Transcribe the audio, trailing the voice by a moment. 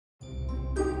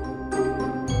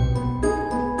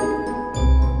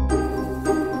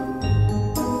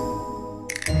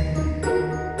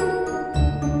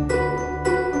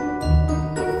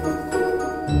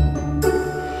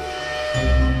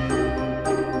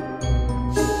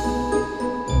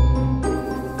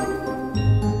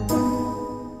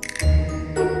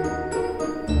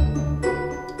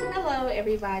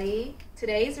everybody.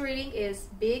 Today's reading is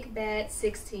Big Bad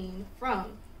 16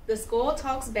 from The Skull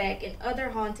Talks Back and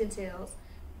Other Haunted Tales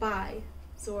by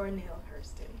Zora, Neale,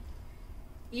 Hurston.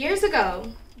 Years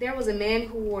ago, there was a man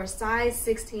who wore size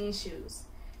 16 shoes.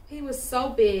 He was so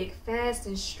big, fast,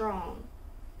 and strong.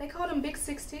 They called him Big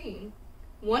 16.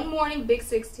 One morning, Big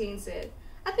 16 said,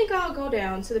 "I think I'll go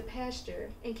down to the pasture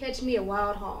and catch me a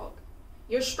wild hog."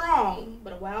 "You're strong,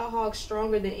 but a wild hog's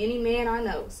stronger than any man I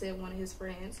know," said one of his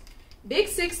friends. Big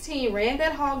 16 ran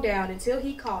that hog down until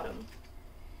he caught him.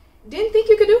 "Didn't think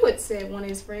you could do it," said one of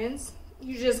his friends.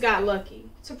 "You just got lucky."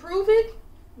 To prove it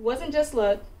wasn't just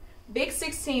luck, Big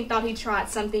 16 thought he tried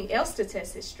something else to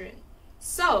test his strength.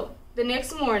 So, the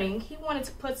next morning, he wanted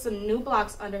to put some new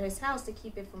blocks under his house to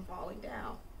keep it from falling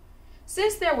down.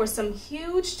 Since there were some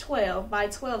huge 12 by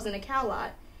 12s in the cow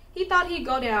lot, he thought he'd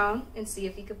go down and see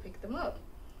if he could pick them up.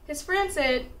 His friend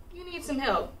said, "You need some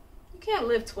help. You can't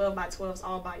lift 12 by 12s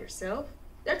all by yourself.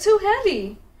 They're too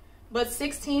heavy." But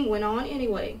 16 went on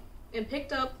anyway and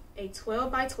picked up a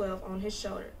 12 by 12 on his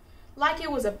shoulder, like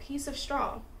it was a piece of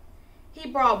straw. He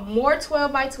brought more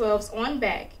 12 by 12s on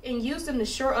back and used them to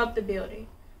shore up the building.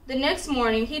 The next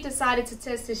morning, he decided to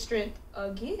test his strength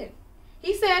again.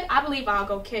 He said, "I believe I'll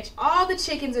go catch all the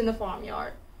chickens in the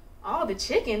farmyard." "All the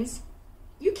chickens?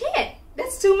 You can't.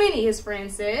 That's too many," his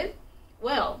friend said.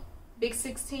 Well, Big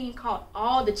 16 caught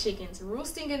all the chickens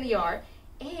roosting in the yard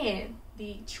and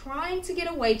the trying to get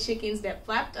away chickens that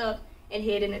flapped up and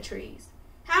hid in the trees.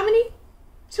 "How many?"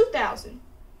 2,000.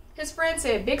 His friend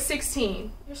said, "Big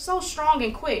 16, you're so strong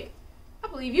and quick. I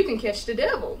believe you can catch the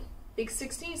devil." Big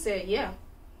 16 said, "Yeah,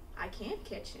 I can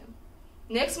catch him."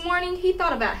 Next morning, he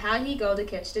thought about how he'd go to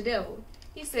catch the devil.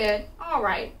 He said, "All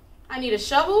right, I need a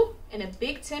shovel and a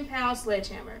big 10-pound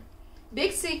sledgehammer."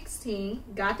 Big 16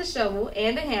 got the shovel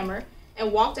and the hammer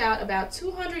and walked out about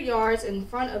 200 yards in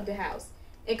front of the house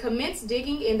and commenced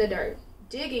digging in the dirt,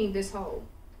 digging this hole.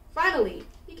 Finally,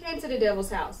 he came to the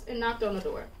devil's house and knocked on the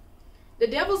door. The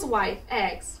devil's wife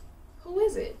asked, "Who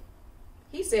is it?"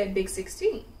 He said, "Big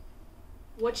 16.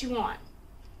 "What you want?"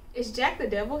 "Is Jack the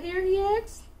devil here?" he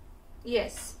asked.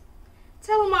 "Yes."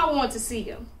 "Tell him I want to see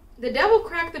him." The devil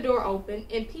cracked the door open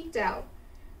and peeked out.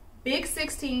 Big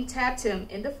 16 tapped him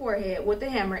in the forehead with the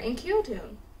hammer and killed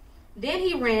him. Then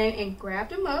he ran and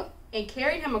grabbed him up and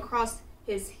carried him across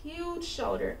his huge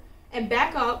shoulder and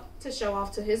back up to show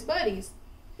off to his buddies.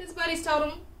 His buddies told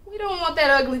him, "We don't want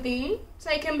that ugly thing.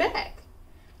 Take him back."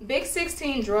 Big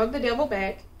 16 dragged the devil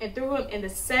back and threw him in the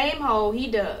same hole he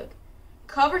dug,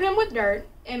 covered him with dirt,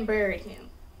 and buried him.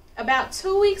 About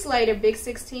 2 weeks later, Big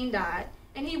 16 died,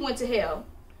 and he went to hell.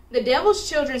 The devil's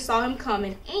children saw him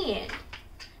coming, and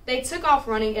they took off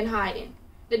running and hiding.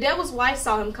 The devil's wife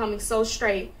saw him coming so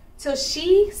straight, till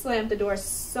she slammed the door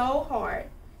so hard,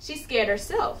 she scared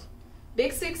herself.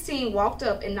 Big 16 walked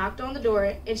up and knocked on the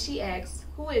door, and she asked,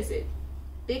 "Who is it?"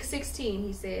 "Big 16,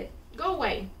 he said. "Go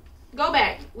away. Go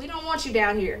back. We don't want you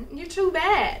down here. You're too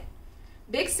bad."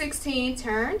 Big 16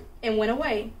 turned and went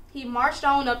away. He marched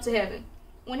on up to heaven.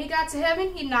 When he got to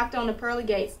heaven, he knocked on the pearly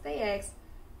gates. They asked,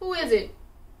 "Who is it?"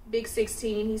 "Big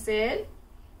 16, he said.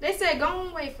 They said, "Go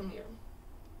on away from here.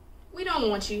 We don't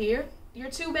want you here. You're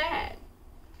too bad."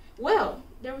 Well,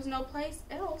 there was no place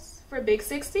else for Big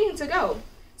 16 to go,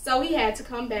 so he had to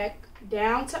come back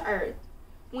down to earth.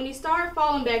 When he started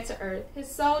falling back to earth, his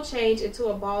soul changed into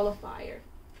a ball of fire.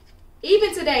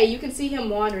 Even today, you can see him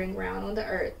wandering around on the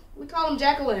earth. We call him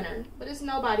Jack-o'-lantern, but it's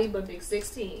nobody but Big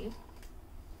 16.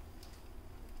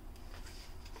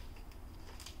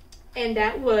 And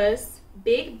that was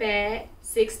Big Bad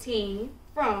 16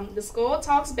 from The Skull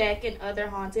Talks Back and Other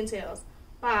Haunted Tales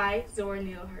by Zora,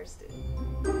 Neale,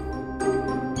 Hurston.